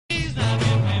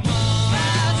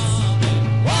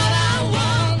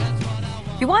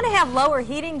Want to have lower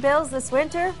heating bills this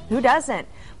winter? Who doesn't?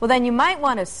 Well, then you might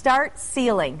want to start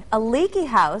sealing. A leaky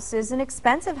house is an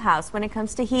expensive house when it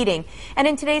comes to heating. And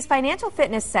in today's financial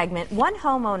fitness segment, one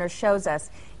homeowner shows us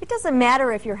it doesn't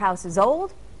matter if your house is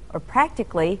old or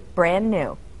practically brand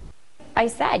new. I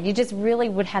said, you just really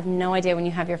would have no idea when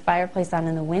you have your fireplace on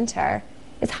in the winter.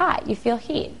 It's hot. You feel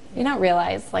heat. You don't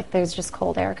realize, like, there's just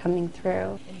cold air coming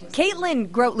through.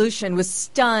 Caitlin Grote-Lushen was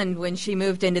stunned when she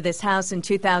moved into this house in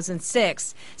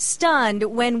 2006. Stunned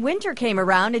when winter came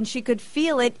around and she could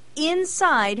feel it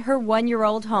inside her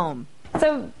one-year-old home.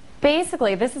 So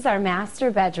basically, this is our master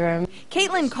bedroom.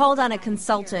 Caitlin called on a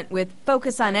consultant with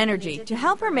Focus on Energy to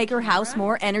help her make her house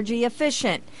more energy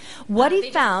efficient. What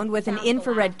he found with an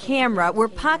infrared camera were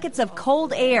pockets of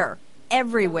cold air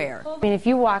everywhere. I mean, if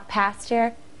you walk past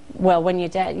here, well, when you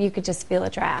did, you could just feel a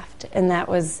draft, and that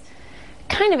was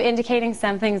kind of indicating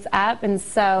something's up. And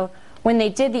so when they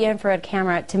did the infrared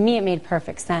camera, to me it made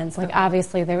perfect sense. Like,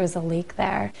 obviously there was a leak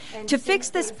there. To fix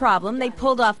this problem, they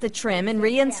pulled off the trim and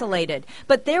re-insulated.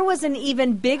 But there was an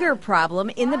even bigger problem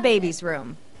in the baby's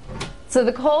room. So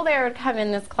the cold air would come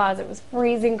in this closet, it was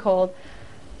freezing cold,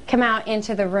 come out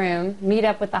into the room, meet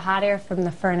up with the hot air from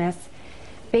the furnace,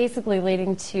 basically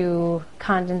leading to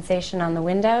condensation on the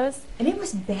windows. And it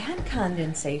was bad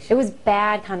condensation. It was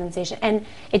bad condensation. And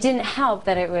it didn't help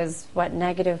that it was, what,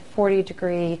 negative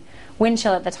 40-degree wind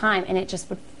chill at the time, and it just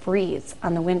would freeze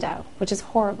on the window, which is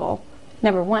horrible.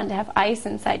 Number one, to have ice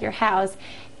inside your house,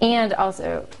 and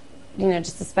also, you know,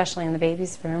 just especially in the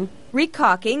baby's room.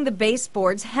 Recaulking the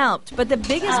baseboards helped, but the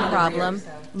biggest problem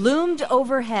loomed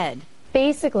overhead.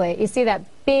 Basically, you see that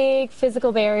big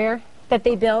physical barrier that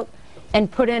they built and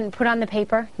put on the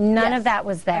paper? None of that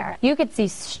was there. You could see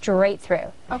straight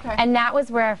through. Okay. And that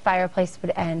was where our fireplace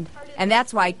would end. And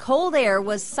that's why cold air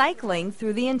was cycling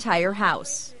through the entire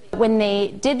house. When they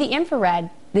did the infrared,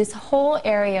 this whole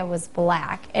area was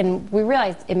black, and we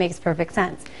realized it makes perfect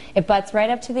sense. It butts right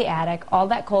up to the attic. All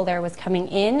that cold air was coming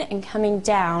in and coming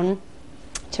down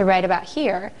to right about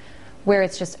here, where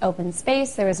it's just open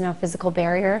space. There was no physical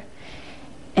barrier,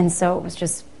 and so it was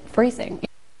just freezing.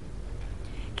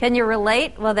 Can you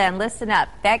relate? Well then, listen up.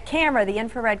 That camera, the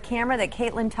infrared camera that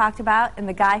Caitlin talked about, and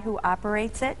the guy who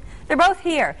operates it, they're both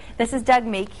here. This is Doug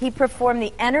Meek. He performed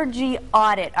the energy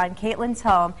audit on Caitlin's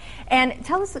home. And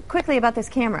tell us quickly about this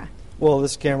camera. Well,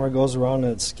 this camera goes around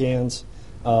and it scans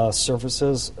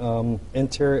surfaces,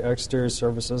 interior, exterior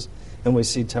surfaces, and we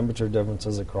see temperature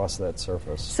differences across that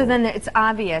surface. So then it's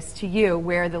obvious to you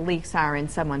where the leaks are in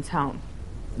someone's home?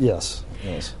 Yes,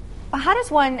 yes. How does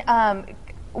one...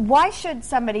 why should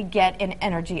somebody get an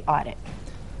energy audit?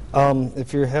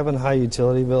 If you're having high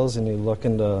utility bills and you're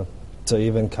looking to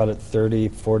even cut it 30,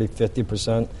 40,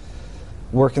 50%,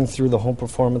 working through the Home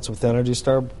Performance with Energy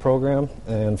Star program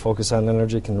and Focus on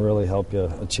Energy can really help you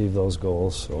achieve those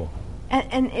goals. So.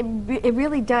 And it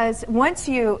really does. Once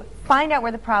you find out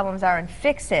where the problems are and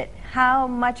fix it, how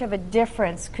much of a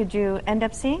difference could you end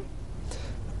up seeing?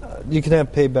 You can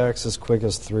have paybacks as quick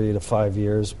as 3 to 5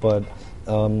 years, but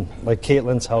like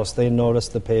Caitlin's house, they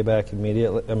noticed the payback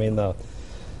immediately. I mean,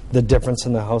 the difference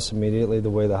in the house immediately, the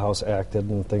way the house acted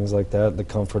and things like that, the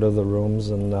comfort of the rooms,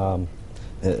 and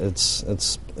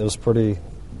it was pretty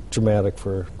dramatic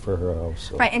for her house.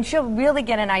 So. Right, and she'll really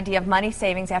get an idea of money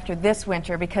savings after this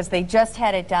winter because they just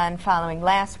had it done following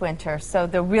last winter, so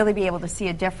they'll really be able to see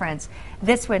a difference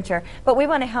this winter. But we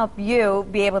want to help you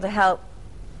be able to help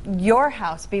your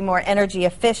house be more energy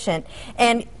efficient,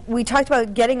 and we talked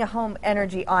about getting a home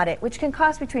energy audit, which can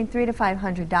cost between $300 to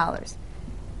 $500.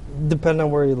 Depending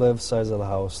on where you live, size of the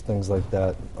house, things like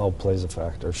that, all plays a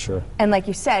factor, sure. And like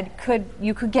you said,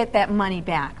 you could get that money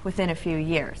back within a few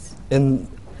years. And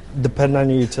depending on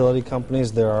your utility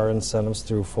companies, there are incentives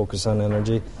through Focus on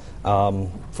Energy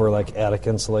for like attic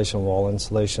insulation, wall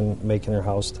insulation, making your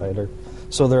house tighter.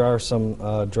 So there are some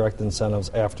direct incentives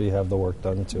after you have the work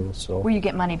done too. So where you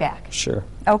get money back. Sure.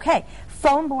 Okay,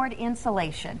 foam board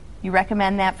insulation. You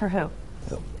recommend that for who?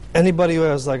 Anybody who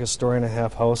has like a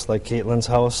story-and-a-half house, like Caitlin's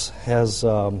house has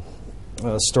a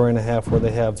story-and-a-half where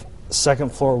they have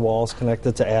second floor walls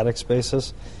connected to attic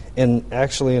spaces. And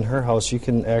actually in her house, you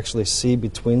can actually see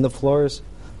between the floors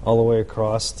all the way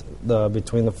across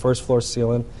between the first floor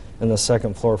ceiling and the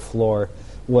second floor,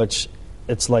 which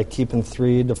it's like keeping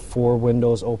 3 to 4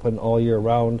 windows open all year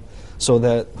round, so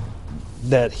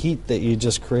that heat that you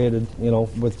just created, you know,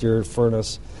 with your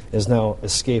furnace is now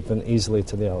escaping easily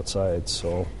to the outside.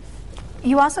 So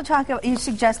You also you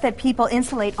suggest that people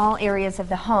insulate all areas of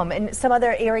the home, and some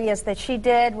other areas that she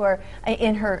did were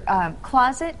in her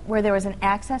closet, where there was an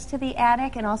access to the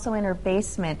attic, and also in her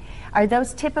basement. Are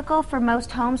those typical for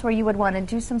most homes where you would want to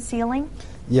do some sealing?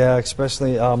 Yeah,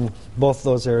 especially both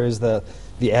those areas, the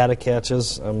attic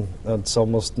hatches. It's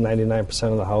almost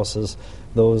 99% of the houses.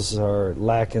 Those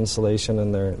lack insulation,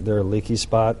 and they're a leaky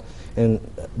spot. And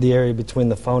the area between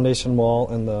the foundation wall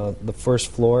and the first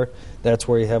floor, that's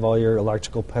where you have all your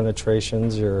electrical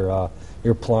penetrations, your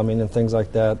plumbing and things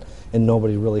like that. And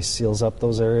nobody really seals up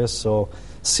those areas. So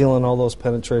sealing all those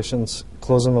penetrations,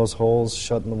 closing those holes,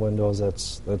 shutting the windows,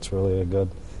 that's really a good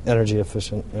energy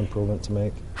efficient improvement to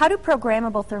make. How do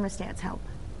programmable thermostats help?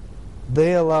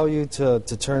 They allow you to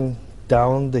turn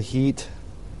down the heat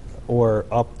or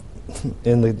up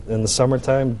in the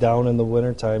summertime, down in the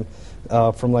wintertime,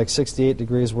 from like 68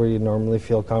 degrees where you normally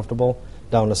feel comfortable,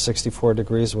 down to 64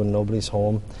 degrees when nobody's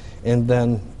home. And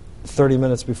then 30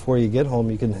 minutes before you get home,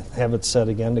 you can have it set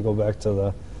again to go back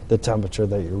to the temperature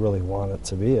that you really want it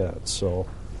to be at. So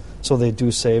they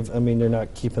do save. I mean, you're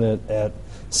not keeping it at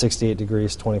 68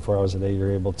 degrees 24 hours a day.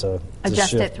 You're able to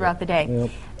adjust shift it throughout the day. Yep.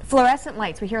 Fluorescent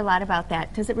lights, we hear a lot about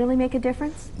that. Does it really make a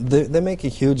difference? They make a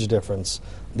huge difference.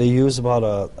 They use about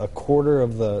a quarter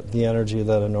of the energy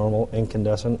that a normal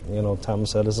incandescent,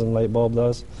 Thomas Edison light bulb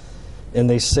does. And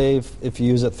they save, if you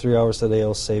use it 3 hours a day,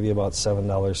 it'll save you about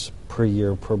 $7 per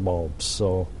year per bulb.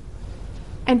 So.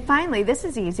 And finally, this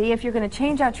is easy. If you're going to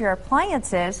change out your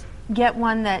appliances, get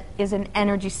one that is an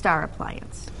Energy Star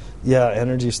appliance. Yeah,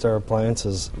 Energy Star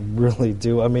appliances really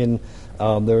do. I mean,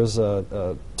 there's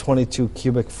a 22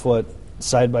 cubic foot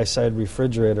side-by-side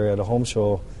refrigerator at a home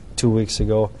show 2 weeks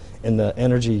ago, and the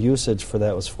energy usage for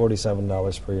that was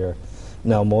 $47 per year.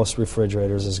 Now, most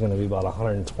refrigerators is going to be about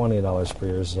 $120 per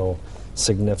year, so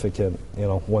significant,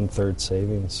 1/3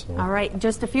 savings. So. All right,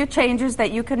 just a few changes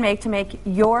that you can make to make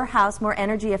your house more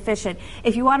energy efficient.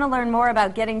 If you want to learn more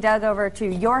about getting Doug over to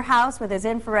your house with his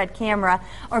infrared camera,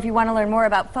 or if you want to learn more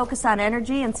about Focus on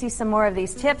Energy and see some more of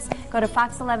these tips, go to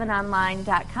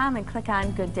fox11online.com and click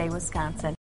on Good Day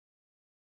Wisconsin.